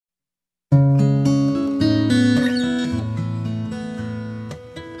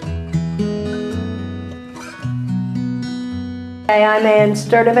Hey, I'm Ann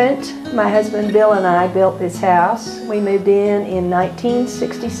Sturdevant. My husband Bill and I built this house. We moved in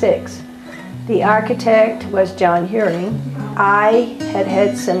 1966. The architect was John Huring. I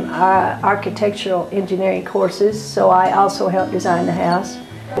had some architectural engineering courses, so I also helped design the house.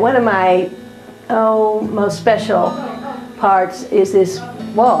 One of my most special parts is this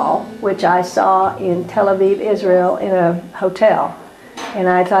wall, which I saw in Tel Aviv, Israel, in a hotel. And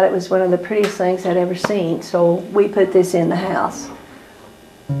I thought it was one of the prettiest things I'd ever seen, so we put this in the house.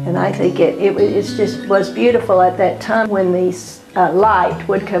 And I think it just was beautiful at that time when the light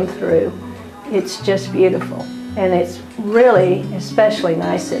would come through. It's just beautiful. And it's really especially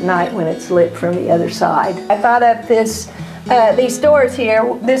nice at night when it's lit from the other side. I thought of these doors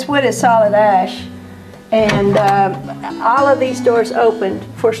here. This wood is solid ash. And all of these doors opened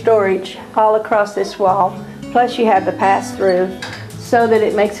for storage all across this wall. Plus you have the pass-through, so that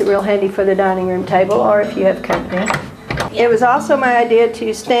it makes it real handy for the dining room table or if you have company. It was also my idea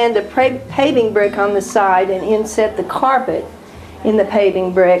to stand a paving brick on the side and inset the carpet in the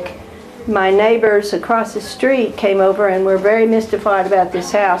paving brick. My neighbors across the street came over and were very mystified about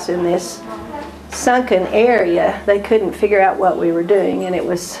this house in this sunken area. They couldn't figure out what we were doing, and it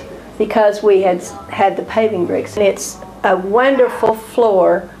was because we had the paving bricks. And it's a wonderful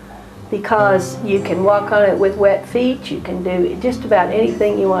floor because you can walk on it with wet feet. You can do just about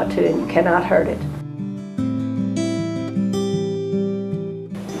anything you want to and you cannot hurt it.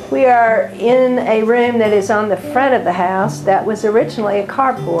 We are in a room that is on the front of the house that was originally a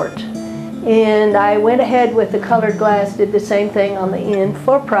carport. And I went ahead with the colored glass, did the same thing on the end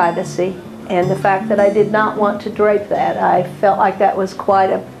for privacy and the fact that I did not want to drape that. I felt like that was quite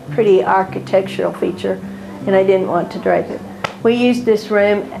a pretty architectural feature and I didn't want to drape it. We used this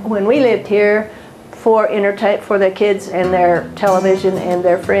room when we lived here for the kids and their television and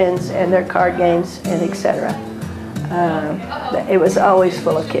their friends and their card games and etc. It was always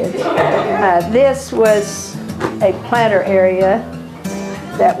full of kids. This was a planter area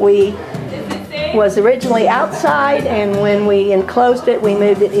that was originally outside, and when we enclosed it, we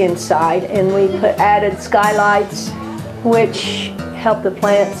moved it inside, and we added skylights, which help the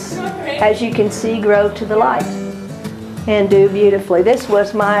plants, as you can see, grow to the light and do beautifully. This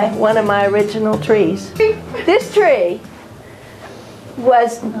was one of my original trees. This tree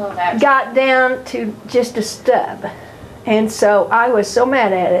got down to just a stub, and so I was so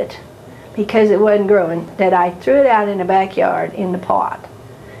mad at it because it wasn't growing that I threw it out in the backyard in the pot,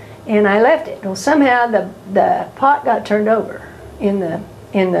 and I left it. Well, somehow the pot got turned over in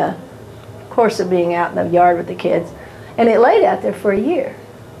the course of being out in the yard with the kids, and it laid out there for a year,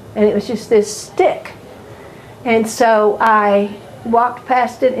 and it was just this stick. And so I walked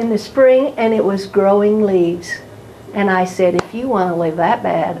past it in the spring and it was growing leaves. And I said, if you want to live that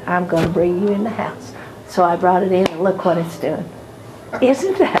bad, I'm going to bring you in the house. So I brought it in and look what it's doing.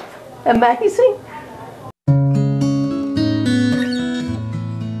 Isn't that amazing?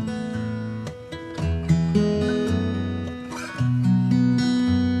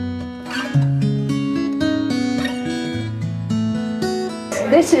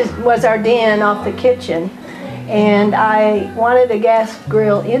 This was our den off the kitchen. And I wanted a gas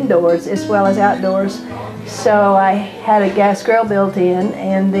grill indoors as well as outdoors, so I had a gas grill built in,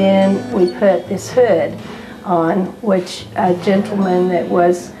 and then we put this hood on, which a gentleman that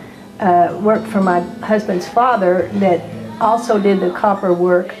worked for my husband's father that also did the copper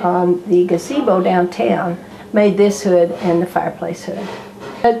work on the gazebo downtown made this hood and the fireplace hood.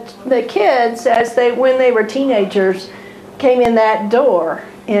 The kids, when they were teenagers, came in that door.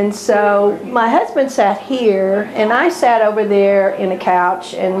 And so my husband sat here, and I sat over there in a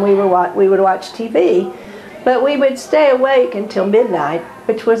couch, and we would watch TV. But we would stay awake until midnight,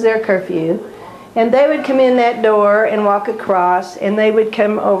 which was their curfew. And they would come in that door and walk across, and they would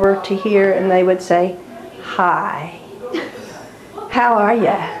come over to here, and they would say, "Hi, how are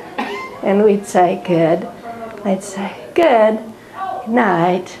you?" And we'd say, "Good." They'd say, "Good, good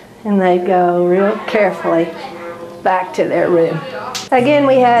night." And they'd go real carefully back to their room. Again,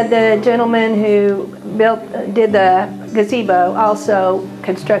 we had the gentleman who did the gazebo also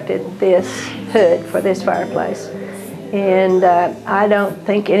constructed this hood for this fireplace. And I don't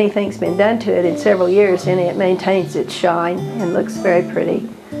think anything's been done to it in several years, and it maintains its shine and looks very pretty.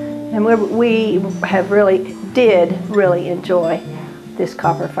 And we did really enjoy this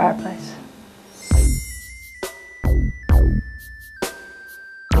copper fireplace.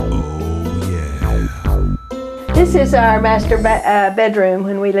 This is our master bedroom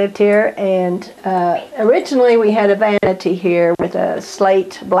when we lived here, and originally we had a vanity here with a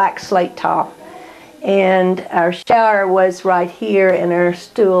black slate top, and our shower was right here and our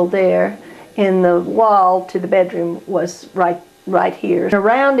stool there, and the wall to the bedroom was right right here.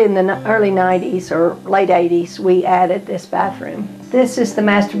 Around in the early 90s or late 80s, we added this bathroom. This is the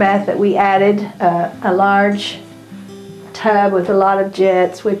master bath that we added, a large tub with a lot of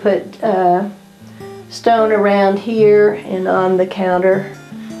jets. We put stone around here and on the counter.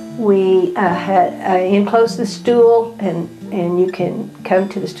 We had enclosed the stool, and you can come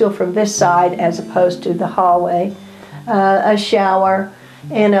to the stool from this side as opposed to the hallway. A shower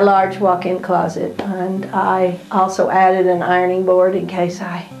and a large walk-in closet. And I also added an ironing board in case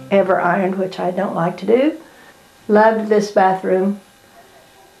I ever ironed, which I don't like to do. Loved this bathroom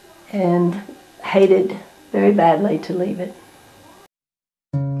and hated very badly to leave it.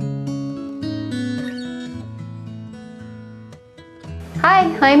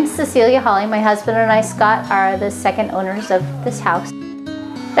 Hi, I'm Cecilia Holle. My husband and I, Scott, are the second owners of this house.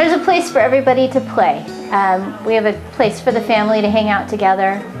 There's a place for everybody to play. We have a place for the family to hang out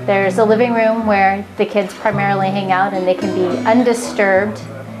together. There's a living room where the kids primarily hang out and they can be undisturbed.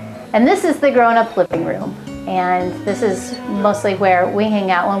 And this is the grown-up living room. And this is mostly where we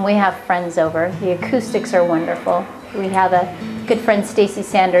hang out when we have friends over. The acoustics are wonderful. We have a good friend, Stacy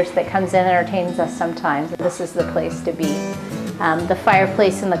Sanders, that comes in and entertains us sometimes. This is the place to be. The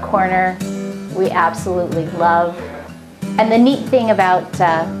fireplace in the corner, we absolutely love. And the neat thing about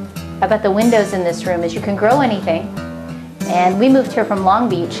the windows in this room is you can grow anything. And we moved here from Long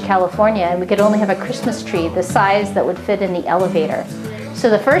Beach, California, and we could only have a Christmas tree the size that would fit in the elevator. So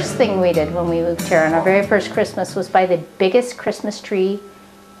the first thing we did when we moved here on our very first Christmas was buy the biggest Christmas tree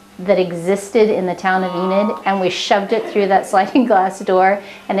that existed in the town of Enid, and we shoved it through that sliding glass door,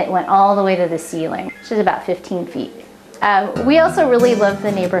 and it went all the way to the ceiling, which is about 15 feet. We also really love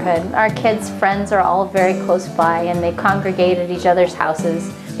the neighborhood. Our kids' friends are all very close by, and they congregate at each other's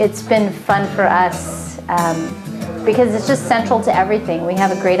houses. It's been fun for us because it's just central to everything. We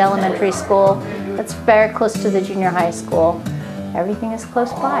have a great elementary school that's very close to the junior high school. Everything is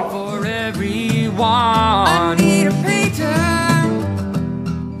close by. For everyone, I need a painter.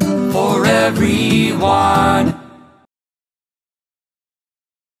 For everyone.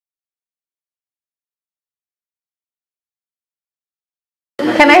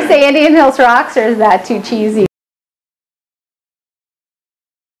 Can I say Indian Hills rocks, or is that too cheesy?